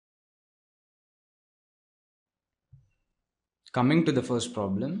Coming to the first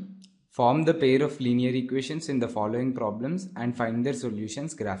problem, form the pair of linear equations in the following problems and find their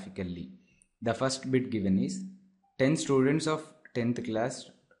solutions graphically. The first bit given is 10 students of 10th class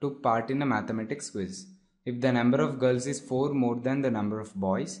took part in a mathematics quiz. If the number of girls is 4 more than the number of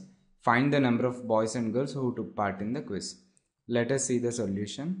boys, find the number of boys and girls who took part in the quiz. Let us see the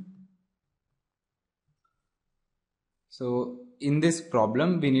solution. So in this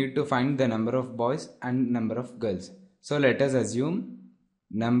problem, we need to find the number of boys and number of girls. So let us assume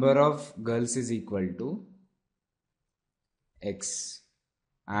number of girls is equal to x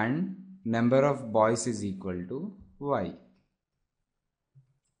and number of boys is equal to y.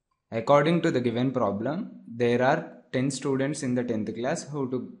 According to the given problem, there are 10 students in the 10th class who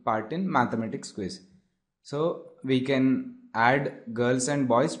took part in mathematics quiz. So we can add girls and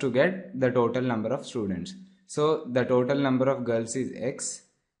boys to get the total number of students. So the total number of girls is x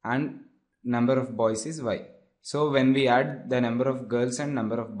and number of boys is y. So when we add the number of girls and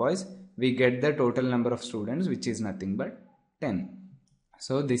number of boys, we get the total number of students, which is nothing but 10.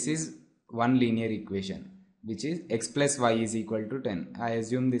 So this is one linear equation, which is x plus y is equal to 10. I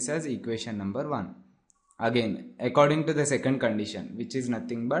assume this as equation number 1. Again, according to the second condition, which is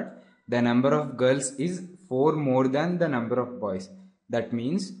nothing but the number of girls is 4 more than the number of boys. That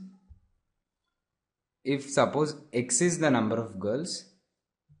means if suppose x is the number of girls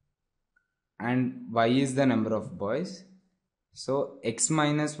and y is the number of boys, so x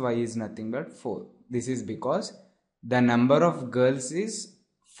minus y is nothing but 4. This is because the number of girls is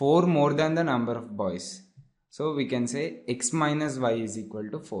 4 more than the number of boys. So we can say x minus y is equal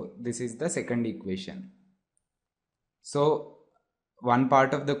to 4. This is the second equation. So one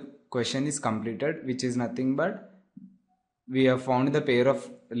part of the question is completed, which is nothing but we have found the pair of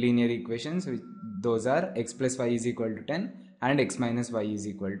linear equations, which those are x plus y is equal to 10 and x minus y is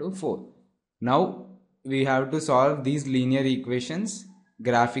equal to 4. Now we have to solve these linear equations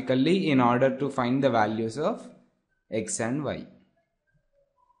graphically in order to find the values of x and y.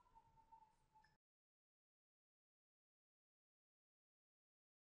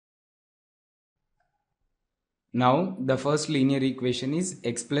 Now the first linear equation is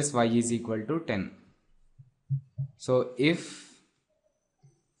x plus y is equal to 10. So if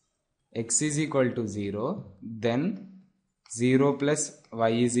x is equal to 0, then 0 plus y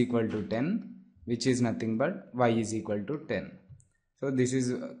is equal to 10, which is nothing but y is equal to 10. So this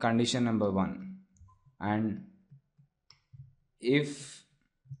is condition number 1. And if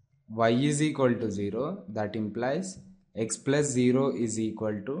y is equal to 0, that implies x plus 0 is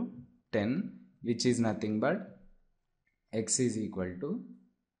equal to 10, which is nothing but x is equal to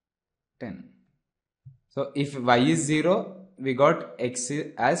 10. So if y is 0, we got x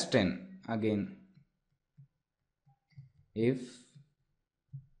as 10. Again, if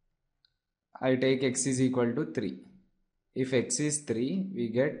I take x is equal to 3, if x is 3, we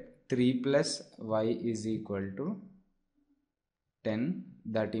get 3 plus y is equal to 10.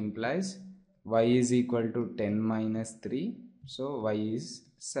 That implies y is equal to 10 minus 3. So y is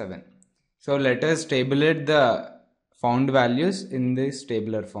 7. So let us tabulate the found values in this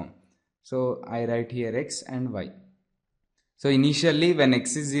tabular form. So I write here x and y. So initially when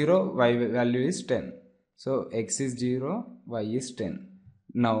x is 0, y value is 10. So x is 0, y is 10.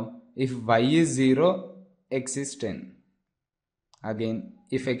 Now if y is 0, x is 10. Again,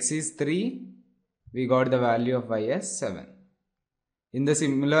 if x is 3, we got the value of y as 7. In the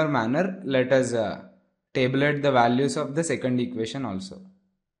similar manner, let us tabulate the values of the second equation also.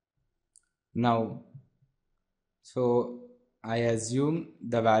 Now, so I assume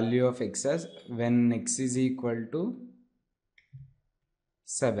the value of x as when x is equal to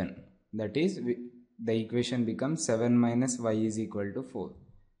 7. That is, the equation becomes 7 minus y is equal to 4,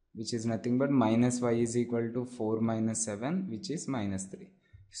 which is nothing but minus y is equal to 4 minus 7, which is minus 3.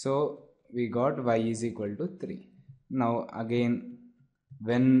 So we got y is equal to 3. Now again,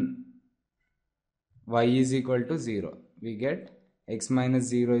 when y is equal to 0, we get x minus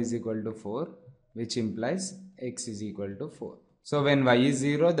 0 is equal to 4, which implies x is equal to 4. So when y is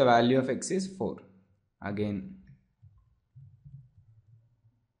 0, the value of x is 4. Again,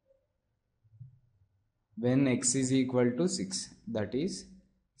 when x is equal to 6, that is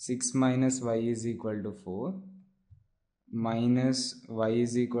 6 minus y is equal to 4 minus y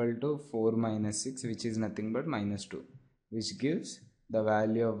is equal to 4 minus 6, which is nothing but minus 2, which gives the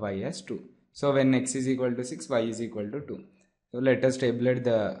value of y as 2. So when x is equal to 6, y is equal to 2. So let us tabulate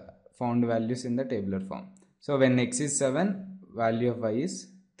the found values in the tabular form. So when x is 7, value of y is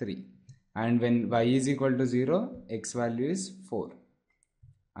 3. And when y is equal to 0, x value is 4.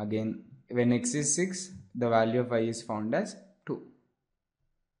 Again, when x is 6, the value of y is found as 2.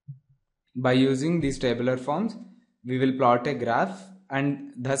 By using these tabular forms, we will plot a graph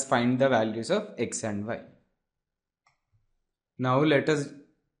and thus find the values of x and y. Now let us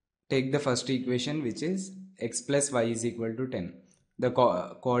take the first equation, which is x plus y is equal to 10. The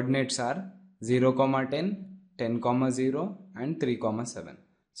coordinates are 0, 10, 10, 0 and 3, 7.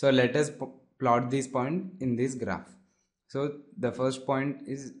 So let us plot this point in this graph. So the first point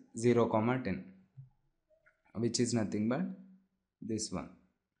is 0, 10, which is nothing but this one.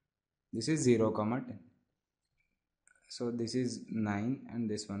 This is 0, 10. So this is 9 and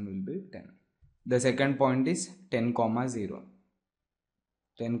this one will be 10. The second point is 10, 0.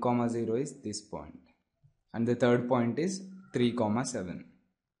 10, 0 is this point. And the third point is 3, 7.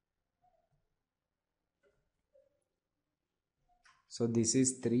 So this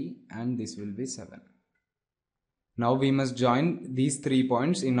is 3 and this will be 7. Now we must join these 3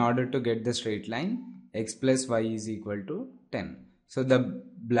 points in order to get the straight line x plus y is equal to 10. So the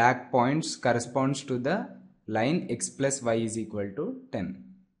black points corresponds to the line x plus y is equal to 10.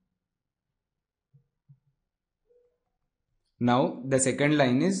 Now the second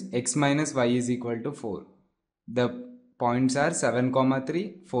line is x minus y is equal to 4. The points are 7,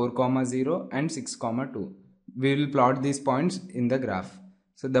 3, 4, 0 and 6, 2. We will plot these points in the graph.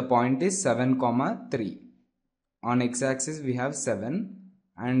 So the point is 7, 3. On x-axis we have 7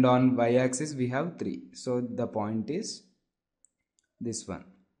 and on y-axis we have 3. So the point is this one,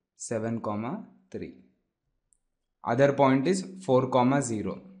 7, 3. Other point is 4,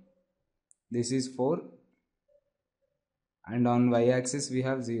 0. This is 4 and on y-axis we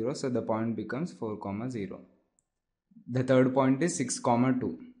have 0. So the point becomes 4, 0. The third point is 6,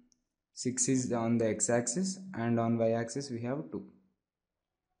 2. 6 is on the x-axis and on y-axis we have 2.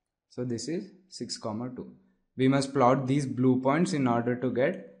 So this is 6, 2. We must plot these blue points in order to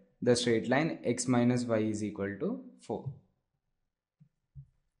get the straight line x minus y is equal to 4.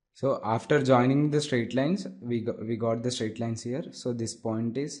 So after joining the straight lines, we got the straight lines here. So this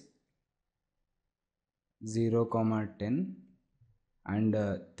point is 0, 10 and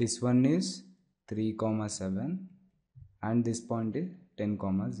this one is 3, 7 and this point is 10,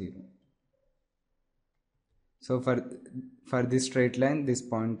 0. So for this straight line, this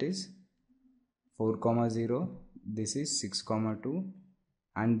point is 4, 0, this is 6, 2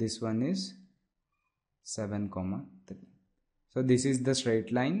 and this one is 7, 3. So this is the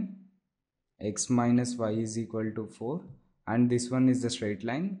straight line x minus y is equal to 4 and this one is the straight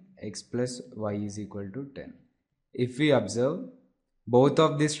line x plus y is equal to 10. If we observe, both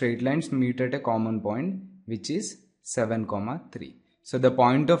of these straight lines meet at a common point, which is 7, 3. So the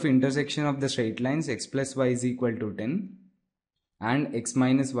point of intersection of the straight lines x plus y is equal to 10 and x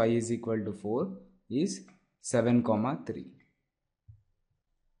minus y is equal to 4 is 7, 3.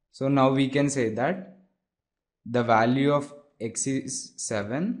 So now we can say that the value of x is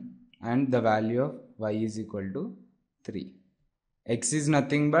 7 and the value of y is equal to 3. X is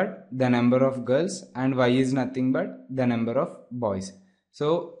nothing but the number of girls and y is nothing but the number of boys.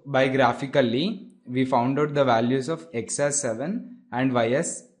 So by graphically we found out the values of x as 7 and y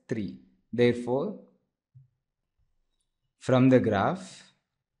as 3. Therefore, from the graph,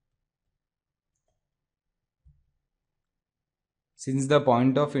 since the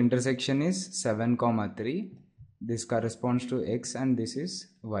point of intersection is 7, 3, this corresponds to x and this is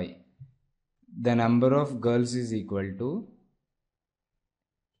y. The number of girls is equal to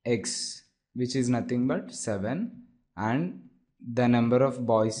x, which is nothing but 7, and the number of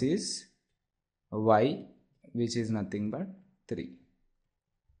boys is y, which is nothing but 3.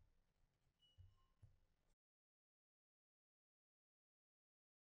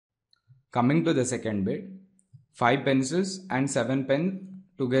 Coming to the second bit, 5 pencils and 7 pens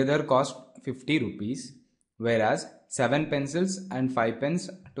together cost 50 rupees, whereas 7 pencils and 5 pens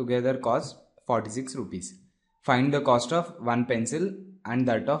together cost 46 rupees. Find the cost of 1 pencil and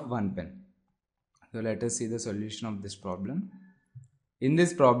that of 1 pen. So let us see the solution of this problem. In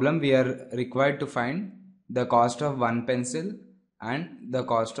this problem, we are required to find the cost of 1 pencil and the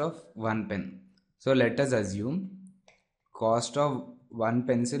cost of 1 pen. So let us assume cost of 1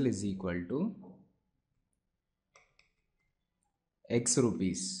 pencil is equal to x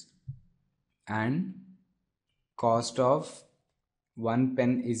rupees and cost of 1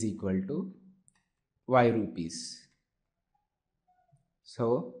 pen is equal to y rupees.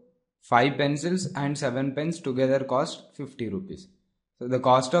 So 5 pencils and 7 pens together cost 50 rupees. So the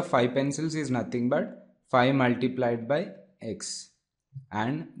cost of 5 pencils is nothing but 5 multiplied by x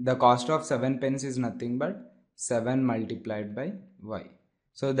and the cost of 7 pens is nothing but 7 multiplied by y.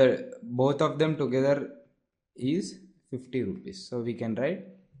 So the both of them together is 50 rupees. So we can write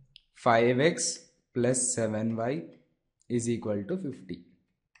 5x plus 7y is equal to 50.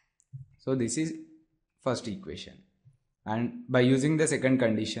 So this is first equation. And by using the second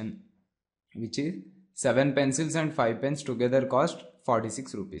condition, which is 7 pencils and 5 pens together cost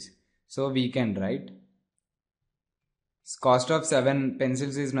 46 rupees. So we can write cost of 7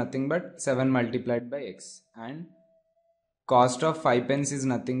 pencils is nothing but 7 multiplied by x, and cost of 5 pens is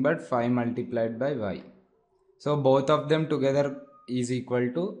nothing but 5 multiplied by y. So both of them together is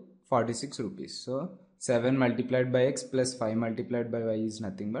equal to 46 rupees. So 7 multiplied by x plus 5 multiplied by y is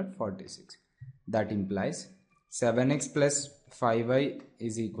nothing but 46. That implies 7x plus 5y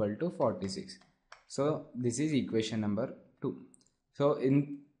is equal to 46. So this is equation number 2. So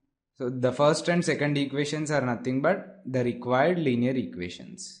the first and second equations are nothing but the required linear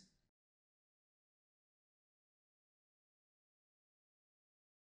equations.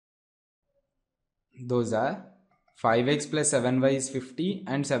 Those are 5x plus 7y is 50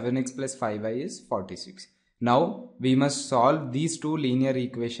 and 7x plus 5y is 46. Now we must solve these two linear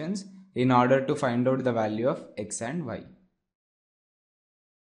equations in order to find out the value of x and y.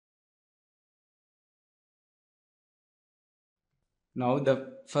 Now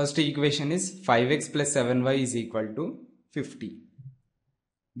the first equation is 5x plus 7y is equal to 50.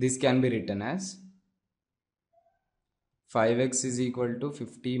 This can be written as 5x is equal to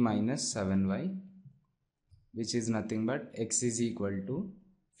 50 minus 7y, which is nothing but x is equal to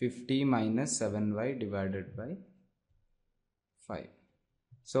 50 minus 7y divided by 5.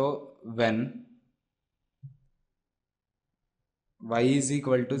 So when y is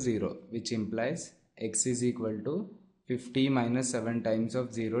equal to 0, which implies x is equal to 50 minus 7 times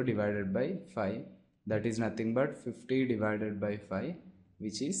of 0 divided by 5, that is nothing but 50 divided by 5,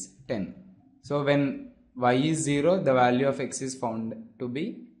 which is 10. So when y is 0, the value of x is found to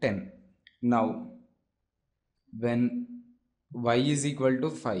be 10. Now when y is equal to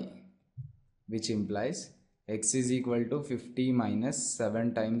 5, which implies x is equal to 50 minus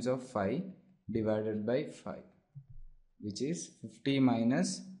 7 times of 5 divided by 5, which is 50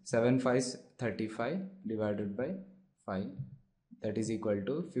 minus 7 5 35 divided by 5, that is equal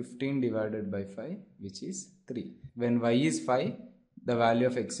to 15 divided by 5, which is 3. When y is 5, the value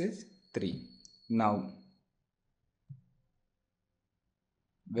of x is 3. Now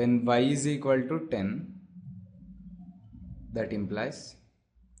when y is equal to 10, that implies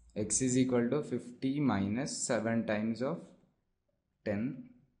x is equal to 50 minus 7 times of 10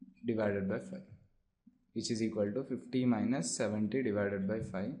 divided by 5, which is equal to 50 minus 70 divided by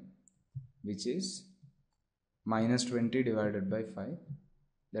 5, which is minus 20 divided by 5,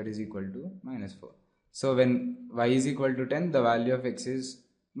 that is equal to minus 4. So when y is equal to 10, the value of x is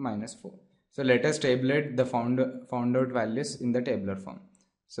minus 4. So let us tabulate the found out values in the tabular form.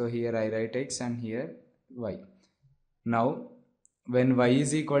 So here I write x and here y. Now when y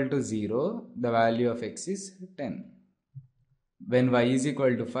is equal to 0, the value of x is 10. When y is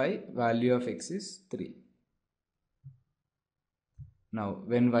equal to 5, value of x is 3. Now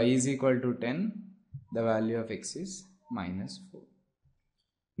when y is equal to 10, the value of x is minus 4.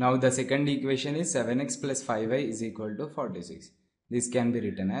 Now the second equation is 7x plus 5y is equal to 46. This can be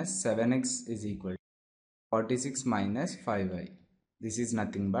written as 7x is equal to 46 minus 5y. This is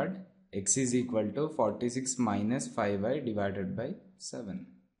nothing but x is equal to 46 minus 5y divided by 7.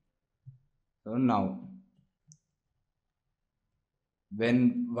 So now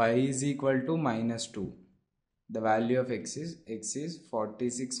when y is equal to minus 2, the value of x is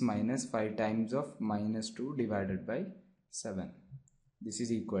 46 minus 5 times of minus 2 divided by 7. This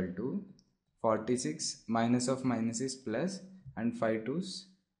is equal to 46 minus of minus is plus and 5 2's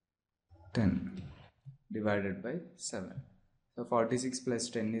 10 divided by 7. So 46 plus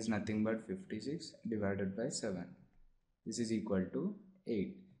 10 is nothing but 56 divided by 7. This is equal to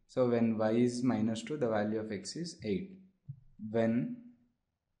 8. So when y is minus 2, the value of x is 8. When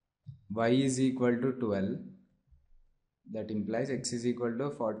y is equal to 12, that implies x is equal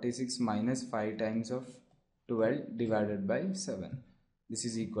to 46 minus 5 times of 12 divided by 7. This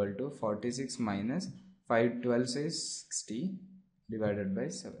is equal to 46 minus 5 12 is 60 divided by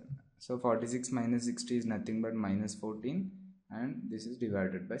 7. So 46 minus 60 is nothing but minus 14, and this is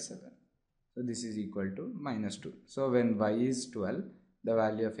divided by 7. So this is equal to minus 2. So when y is 12, the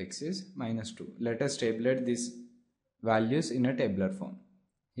value of x is minus 2. Let us tabulate these values in a tabular form.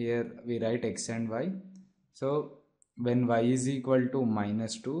 Here we write x and y. So when y is equal to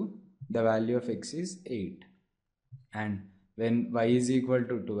minus 2, the value of x is 8. And when y is equal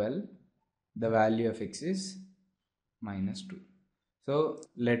to 12, the value of x is minus 2. So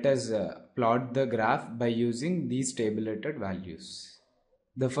let us plot the graph by using these tabulated values.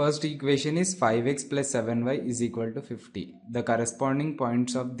 The first equation is 5x plus 7y is equal to 50. The corresponding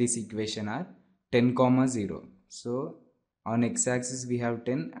points of this equation are 10, 0. So on x-axis we have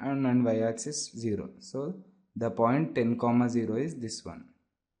 10 and on y-axis 0. So The point 10, 0 is this one.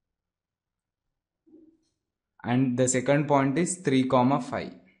 And the second point is 3,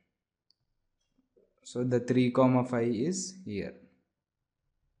 5. So the 3, 5 is here.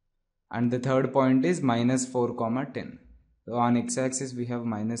 And the third point is minus 4, 10. So on x-axis we have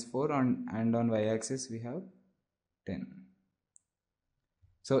minus 4 and on y-axis we have 10.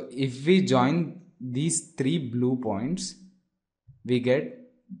 So if we join these three blue points, we get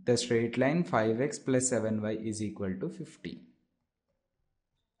the straight line 5x plus 7y is equal to 50.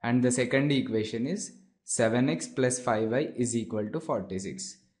 And the second equation is 7x plus 5y is equal to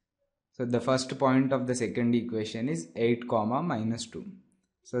 46. So the first point of the second equation is 8, minus 2.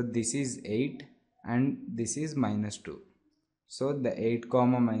 So this is 8 and this is minus 2. So the 8,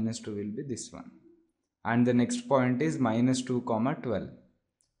 minus 2 will be this one. And the next point is minus 2, 12.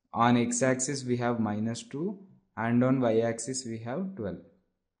 On x-axis we have minus 2 and on y-axis we have 12.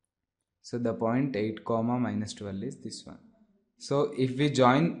 So the point 8, minus 12 is this one. So if we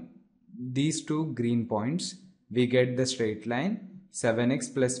join these two green points, we get the straight line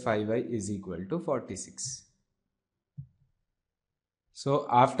 7x plus 5y is equal to 46. So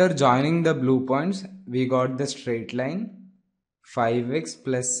after joining the blue points, we got the straight line 5x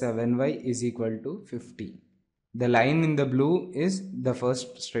plus 7y is equal to 50. The line in the blue is the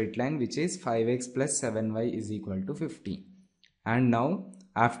first straight line, which is 5x plus 7y is equal to 50. And now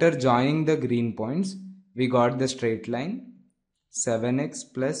after joining the green points, we got the straight line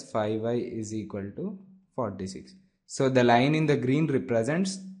 7x plus 5y is equal to 46. So the line in the green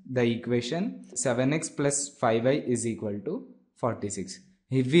represents the equation 7x plus 5y is equal to 46.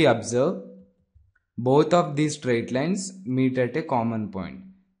 If we observe, both of these straight lines meet at a common point.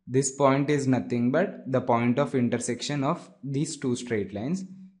 This point is nothing but the point of intersection of these two straight lines,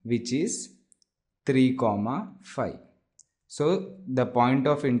 which is 3, 5. So the point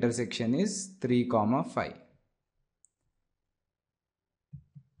of intersection is 3, 5.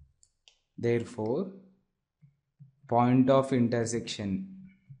 Therefore, point of intersection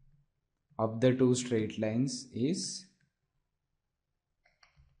of the two straight lines is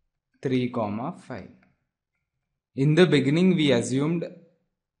 3, 5. In the beginning, we assumed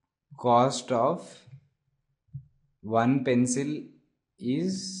cost of one pencil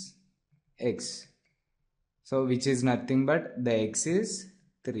is x. So which is nothing but the x is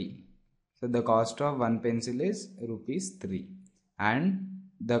 3. So the cost of one pencil is rupees 3. And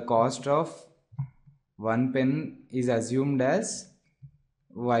the cost of one pen is assumed as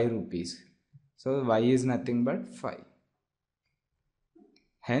y rupees. So y is nothing but 5.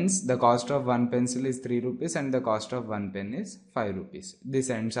 Hence the cost of one pencil is 3 rupees and the cost of one pen is 5 rupees. This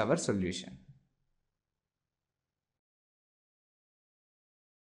ends our solution.